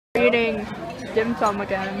eating dim sum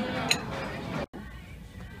again.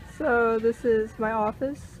 So this is my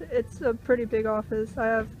office. It's a pretty big office. I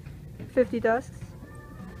have 50 desks.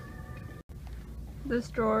 This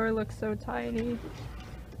drawer looks so tiny.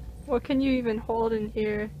 What can you even hold in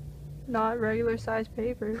here? Not regular size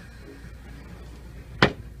paper.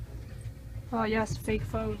 Oh yes, fake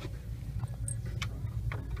phone.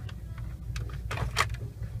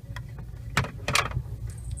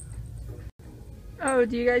 Oh,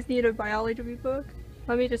 do you guys need a biology book?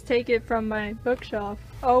 Let me just take it from my bookshelf.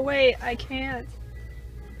 Oh wait, I can't.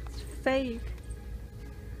 It's fake.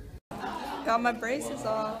 Got my braces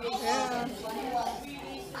off. Yeah.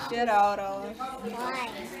 Get out, Olive. Why?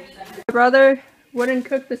 My brother wouldn't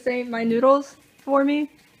cook my noodles for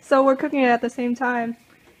me, so we're cooking it at the same time.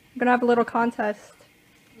 I'm gonna have a little contest.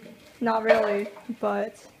 Not really,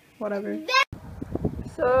 but whatever.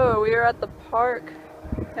 So we are at the park,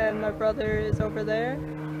 and my brother is over there.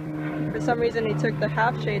 For some reason he took the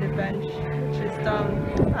half-shaded bench, which is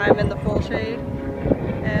dumb. I'm in the full shade.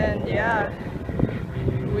 And yeah,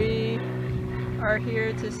 we are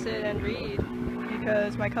here to sit and read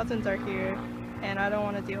because my cousins are here and I don't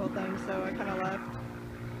want to deal with them, so I kind of left.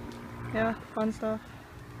 Yeah, fun stuff.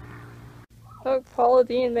 Look, Paula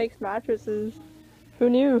Deen makes mattresses. Who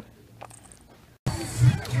knew?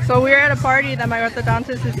 So we're at a party that my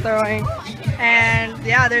orthodontist is throwing, and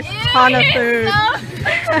yeah, there's a ton of food.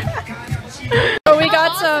 So we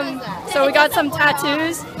got some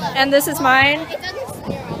tattoos, and this is mine.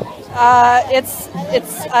 It's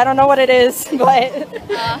I don't know what it is, but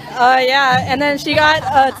yeah. And then she got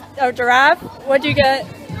a giraffe. What'd you get?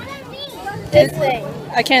 This thing.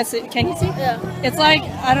 I can't see. Can you see? Yeah. It's like,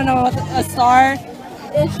 I don't know, a star.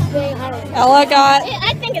 This thing. I don't know. Ella got.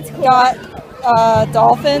 I think it's cool. Got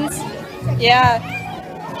dolphins. Yeah.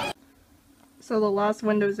 So the last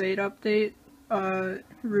Windows 8 update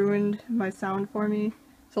ruined my sound for me.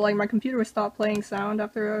 So like my computer would stop playing sound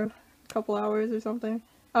after a couple hours or something.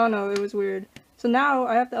 I don't know, it was weird. So now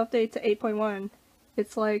I have to update to 8.1.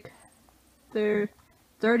 It's like their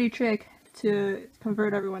dirty trick to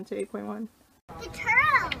convert everyone to 8.1. The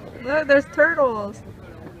turtle! Look, there's turtles!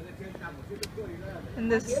 In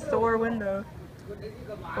this store window.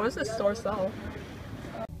 What does this store sell?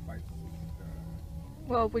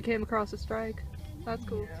 Well, we came across a strike. That's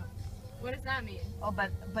cool. What does that mean? Oh,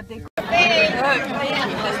 but they. Look,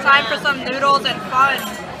 it's time for some noodles and fun.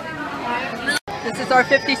 This is our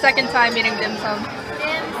 52nd time eating dim sum.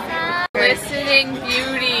 Glistening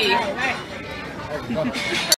beauty.